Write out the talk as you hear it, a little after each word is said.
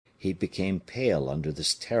he became pale under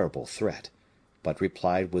this terrible threat, but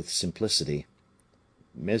replied with simplicity,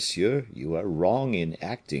 "Monsieur, you are wrong in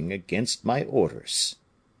acting against my orders."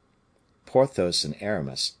 Porthos and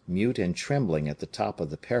Aramis, mute and trembling at the top of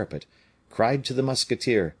the parapet, cried to the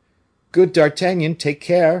musketeer, "Good D'Artagnan, take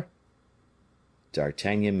care!"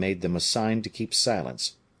 D'Artagnan made them a sign to keep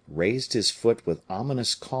silence, raised his foot with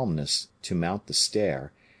ominous calmness to mount the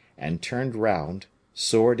stair, and turned round,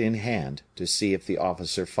 sword in hand, to see if the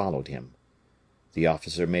officer followed him. The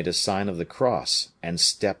officer made a sign of the cross, and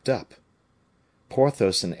stepped up.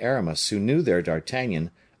 Porthos and Aramis, who knew their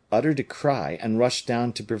D'Artagnan, uttered a cry, and rushed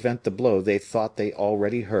down to prevent the blow they thought they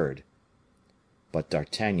already heard. But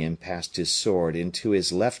D'Artagnan passed his sword into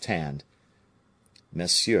his left hand.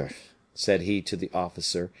 "Monsieur," said he to the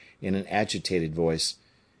officer, in an agitated voice,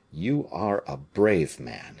 "you are a brave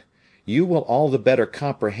man. You will all the better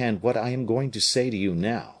comprehend what I am going to say to you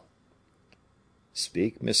now."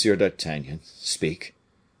 "Speak, Monsieur d'Artagnan, speak,"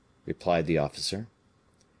 replied the officer.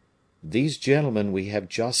 "These gentlemen we have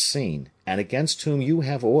just seen, and against whom you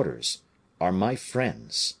have orders, are my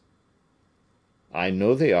friends." "I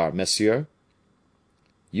know they are, monsieur."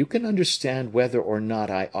 "You can understand whether or not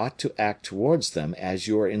I ought to act towards them as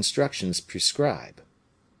your instructions prescribe."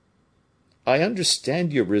 "I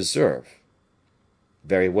understand your reserve."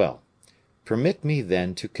 "Very well. Permit me,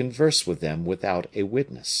 then, to converse with them without a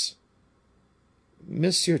witness."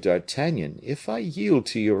 "Monsieur d'Artagnan, if I yield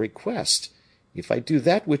to your request, if I do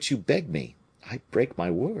that which you beg me, I break my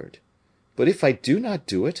word; but if I do not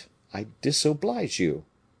do it, I disoblige you.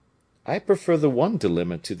 I prefer the one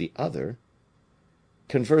dilemma to the other.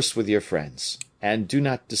 Converse with your friends, and do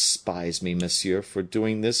not despise me, monsieur, for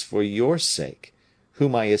doing this for your sake,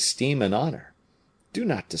 whom I esteem and honor. Do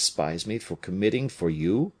not despise me for committing for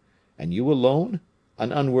you, and you alone,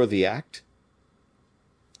 an unworthy act."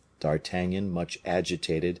 D'Artagnan, much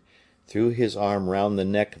agitated, threw his arm round the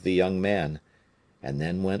neck of the young man, and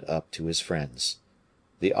then went up to his friends.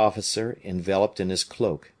 The officer, enveloped in his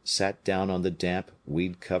cloak, sat down on the damp,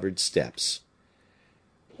 weed covered steps.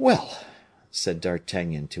 "Well," said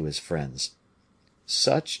D'Artagnan to his friends,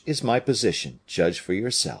 "such is my position, judge for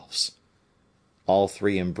yourselves." All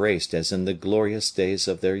three embraced as in the glorious days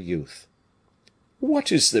of their youth.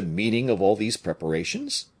 "What is the meaning of all these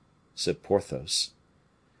preparations?" said Porthos.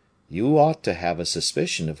 "You ought to have a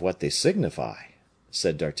suspicion of what they signify,"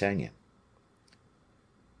 said D'Artagnan.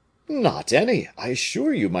 "Not any, I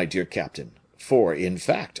assure you, my dear captain; for, in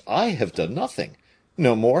fact, I have done nothing;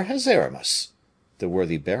 no more has Aramis," the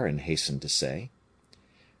worthy baron hastened to say.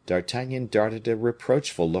 D'Artagnan darted a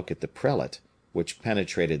reproachful look at the prelate, which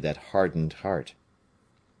penetrated that hardened heart.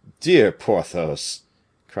 "Dear Porthos!"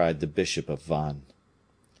 cried the bishop of Vannes.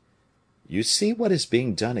 "You see what is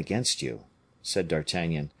being done against you," said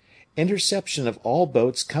D'Artagnan. "Interception of all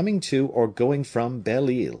boats coming to or going from Belle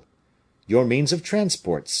Isle. Your means of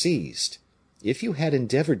transport seized. If you had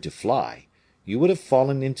endeavored to fly, you would have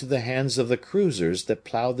fallen into the hands of the cruisers that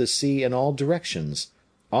plow the sea in all directions,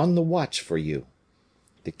 on the watch for you.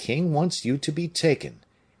 The king wants you to be taken,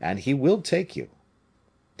 and he will take you."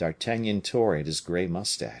 D'Artagnan tore at his gray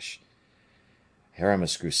mustache.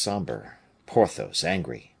 Aramis grew somber, Porthos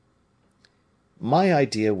angry. "My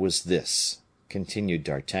idea was this," continued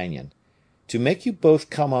D'Artagnan, "to make you both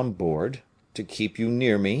come on board, to keep you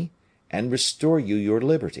near me, and restore you your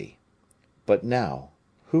liberty. But now,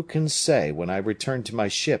 who can say, when I return to my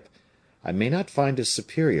ship, I may not find a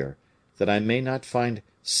superior, that I may not find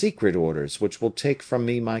secret orders which will take from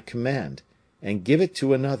me my command, and give it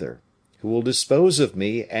to another, who will dispose of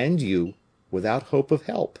me and you without hope of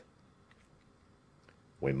help?"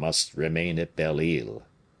 "We must remain at Belle Isle,"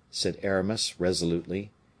 said Aramis,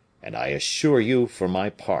 resolutely; "and I assure you, for my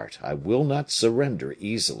part, I will not surrender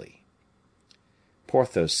easily."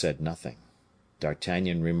 Porthos said nothing.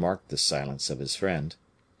 D'Artagnan remarked the silence of his friend.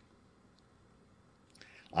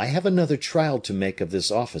 "I have another trial to make of this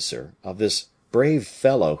officer, of this brave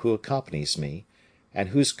fellow who accompanies me, and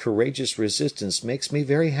whose courageous resistance makes me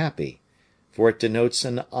very happy, for it denotes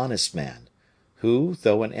an honest man, who,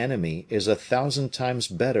 though an enemy, is 1,000 times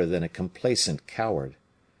better than a complacent coward.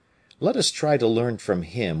 Let us try to learn from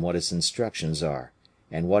him what his instructions are,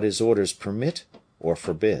 and what his orders permit or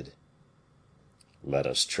forbid." "Let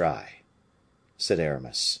us try," said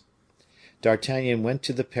Aramis. D'Artagnan went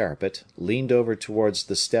to the parapet, leaned over towards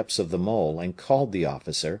the steps of the mole, and called the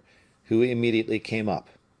officer, who immediately came up.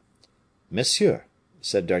 "Monsieur,"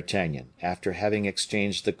 said D'Artagnan, after having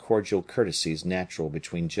exchanged the cordial courtesies natural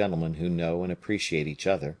between gentlemen who know and appreciate each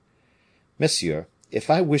other, "Monsieur,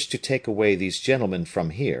 if I wished to take away these gentlemen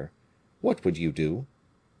from here, what would you do?"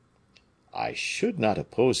 "I should not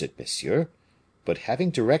oppose it, monsieur. but having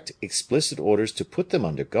direct explicit orders to put them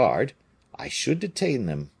under guard, I should detain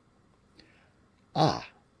them." "Ah!"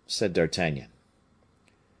 said D'Artagnan.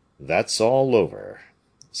 "That's all over,"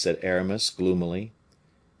 said Aramis, gloomily.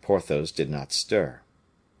 Porthos did not stir.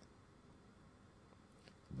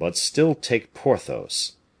 "But still take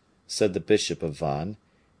Porthos," said the bishop of Vannes.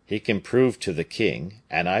 "He can prove to the king,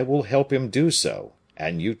 and I will help him do so,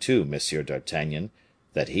 and you too, Monsieur d'Artagnan,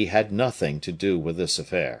 that he had nothing to do with this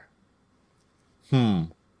affair."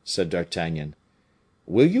 Said D'Artagnan.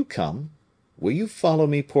 "Will you come? Will you follow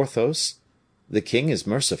me, Porthos? The king is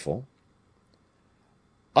merciful."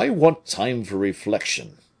 "I want time for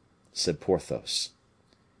reflection," said Porthos.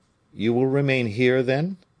 "You will remain here,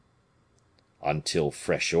 then?" "Until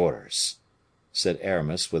fresh orders," said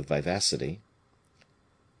Aramis, with vivacity.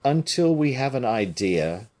 "Until we have an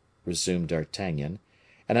idea," resumed D'Artagnan,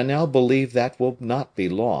 "and I now believe that will not be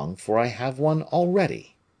long, for I have one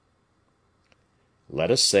already." "Let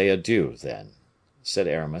us say adieu, then," said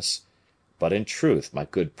Aramis; "but in truth, my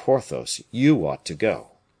good Porthos, you ought to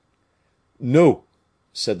go." "No,"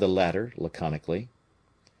 said the latter, laconically.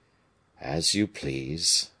 "As you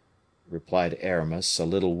please," replied Aramis, a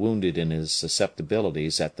little wounded in his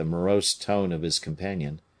susceptibilities at the morose tone of his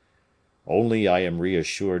companion. "Only I am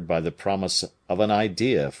reassured by the promise of an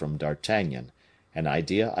idea from D'Artagnan, an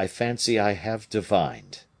idea I fancy I have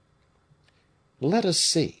divined." "Let us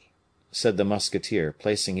see," said the musketeer,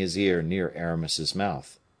 placing his ear near Aramis's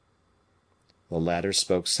mouth. The latter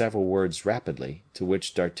spoke several words rapidly, to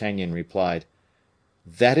which D'Artagnan replied,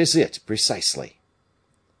 "That is it, precisely."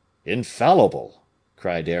 "Infallible!"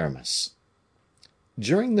 cried Aramis.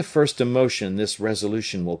 "During the first emotion this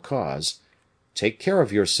resolution will cause, take care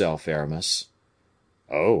of yourself, Aramis."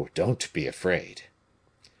 "Oh, don't be afraid."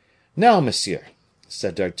 "Now, monsieur,"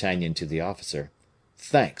 said D'Artagnan to the officer,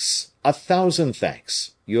 "thanks, 1,000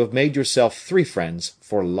 thanks. You have made yourself 3 friends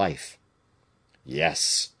for life."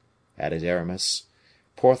 "Yes," added Aramis.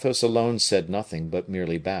 Porthos alone said nothing, but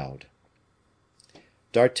merely bowed.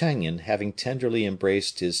 D'Artagnan, having tenderly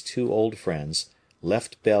embraced his 2 old friends,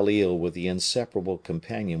 left Belle Isle with the inseparable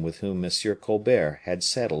companion with whom M. Colbert had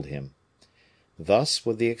saddled him. Thus,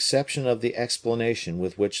 with the exception of the explanation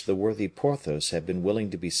with which the worthy Porthos had been willing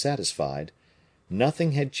to be satisfied,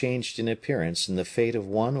 nothing had changed in appearance in the fate of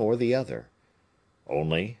one or the other.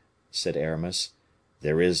 "Only," said Aramis,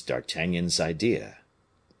 "there is D'Artagnan's idea."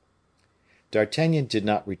 D'Artagnan did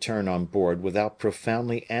not return on board without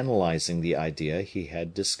profoundly analyzing the idea he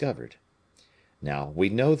had discovered. Now, we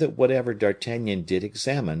know that whatever D'Artagnan did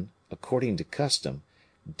examine, according to custom,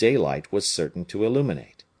 daylight was certain to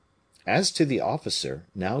illuminate. As to the officer,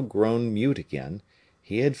 now grown mute again,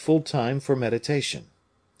 he had full time for meditation.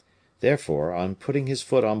 Therefore, on putting his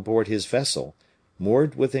foot on board his vessel,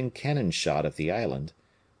 moored within cannon shot of the island,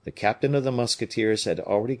 the captain of the musketeers had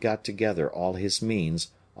already got together all his means,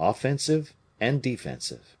 offensive and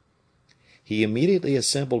defensive. He immediately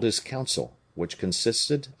assembled his council, which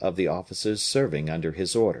consisted of the officers serving under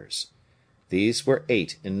his orders. These were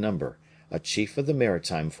 8 in number, a chief of the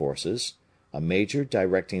maritime forces, a major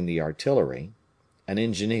directing the artillery, an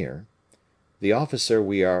engineer, the officer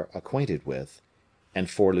we are acquainted with, and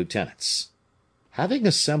 4 lieutenants. Having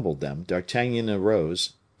assembled them, D'Artagnan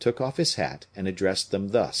arose, took off his hat, and addressed them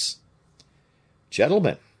thus: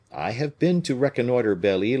 "Gentlemen, I have been to reconnoiter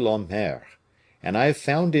Belle Ile en Mer, and I have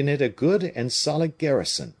found in it a good and solid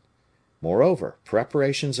garrison. Moreover,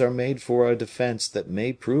 preparations are made for a defense that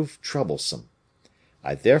may prove troublesome.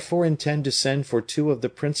 I therefore intend to send for 2 of the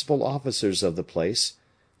principal officers of the place,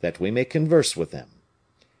 that we may converse with them.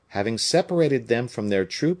 Having separated them from their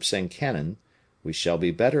troops and cannon, we shall be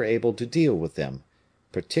better able to deal with them,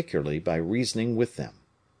 particularly by reasoning with them.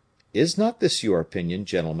 Is not this your opinion,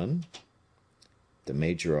 gentlemen?" The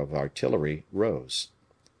major of artillery rose.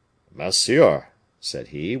 "Monsieur," said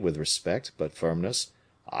he, with respect but firmness,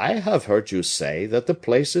 "I have heard you say that the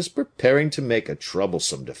place is preparing to make a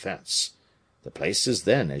troublesome defense. The place is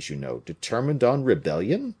then, as you know, determined on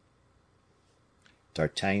rebellion?"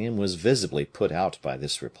 D'Artagnan was visibly put out by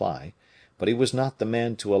this reply, but he was not the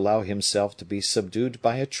man to allow himself to be subdued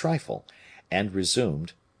by a trifle, and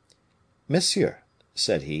resumed: "Monsieur,"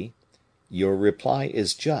 said he, "your reply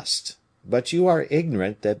is just, but you are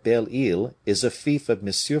ignorant that Belle Isle is a fief of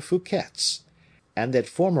M. Fouquet's, and that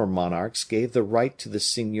former monarchs gave the right to the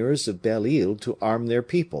seigneurs of Belle Isle to arm their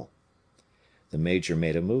people." The major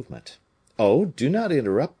made a movement. "Oh, do not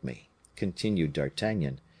interrupt me," continued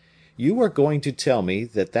D'Artagnan. "You are going to tell me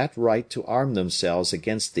that that right to arm themselves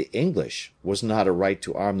against the English was not a right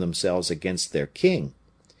to arm themselves against their king.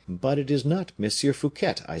 But it is not M.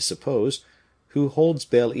 Fouquet, I suppose, who holds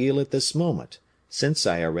Belle Isle at this moment, since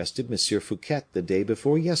I arrested M. Fouquet the day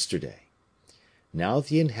before yesterday. Now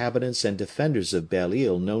the inhabitants and defenders of Belle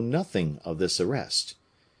Isle know nothing of this arrest.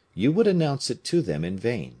 You would announce it to them in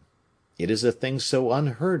vain. It is a thing so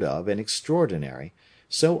unheard of and extraordinary,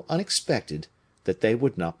 so unexpected, that they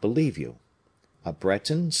would not believe you. A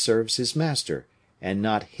Breton serves his master, and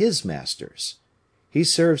not his masters. He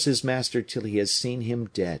serves his master till he has seen him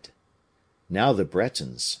dead. Now the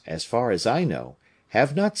Bretons, as far as I know,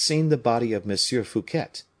 have not seen the body of M.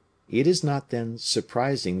 Fouquet. It is not then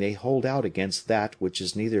surprising they hold out against that which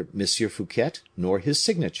is neither M. Fouquet nor his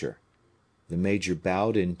signature." The major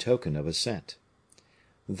bowed in token of assent.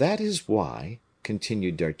 "That is why,"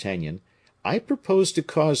 continued D'Artagnan, "I propose to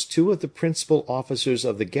cause two of the principal officers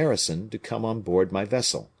of the garrison to come on board my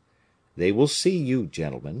vessel. They will see you,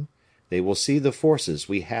 gentlemen; they will see the forces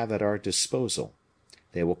we have at our disposal;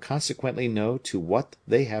 they will consequently know to what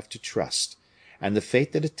they have to trust, and the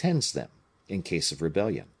fate that attends them, in case of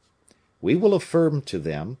rebellion. We will affirm to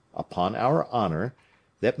them, upon our honor,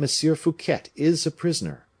 that M. Fouquet is a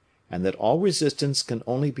prisoner, and that all resistance can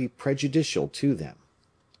only be prejudicial to them.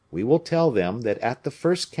 We will tell them that at the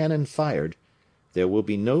first cannon fired, there will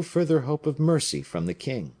be no further hope of mercy from the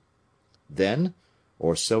king. Then,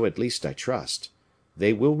 or so at least I trust,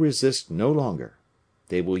 they will resist no longer.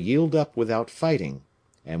 They will yield up without fighting,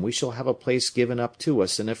 and we shall have a place given up to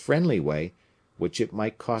us in a friendly way, which it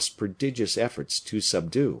might cost prodigious efforts to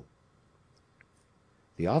subdue."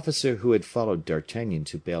 The officer who had followed D'Artagnan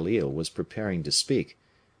to Belle Isle was preparing to speak,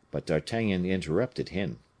 but D'Artagnan interrupted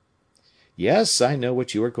him. "Yes, I know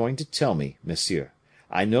what you are going to tell me, monsieur.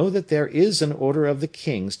 I know that there is an order of the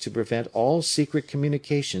king's to prevent all secret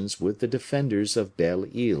communications with the defenders of Belle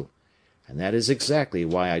Isle, and that is exactly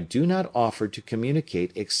why I do not offer to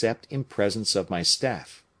communicate except in presence of my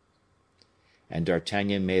staff." And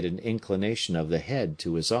D'Artagnan made an inclination of the head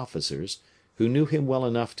to his officers, who knew him well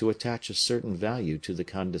enough to attach a certain value to the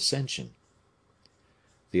condescension.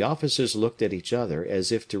 The officers looked at each other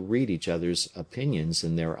as if to read each other's opinions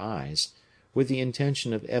in their eyes, with the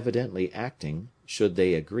intention of evidently acting, should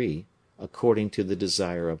they agree, according to the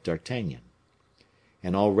desire of D'Artagnan.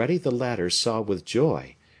 And already the latter saw with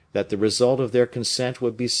joy that the result of their consent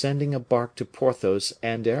would be sending a bark to Porthos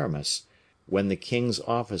and Aramis, when the king's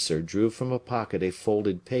officer drew from a pocket a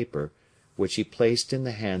folded paper, which he placed in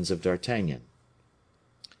the hands of D'Artagnan.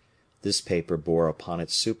 This paper bore upon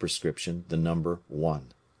its superscription the number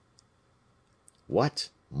 1. "What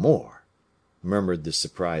more?" murmured the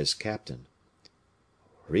surprised captain.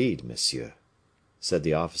 "Read, monsieur," said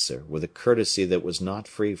the officer, with a courtesy that was not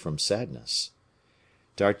free from sadness.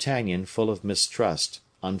 D'Artagnan, full of mistrust,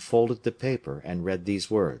 unfolded the paper, and read these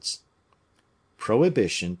words: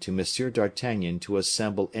 "Prohibition to M. d'Artagnan to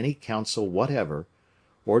assemble any council whatever,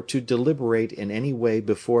 or to deliberate in any way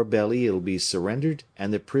before Belle Isle be surrendered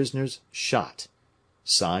and the prisoners shot.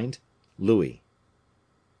 Signed, Louis."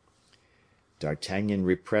 D'Artagnan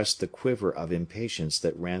repressed the quiver of impatience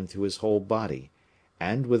that ran through his whole body,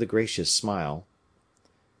 and with a gracious smile,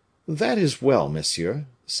 "That is well, monsieur,"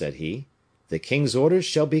 said he; "the king's orders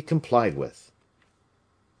shall be complied with."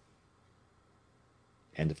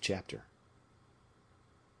 End of chapter.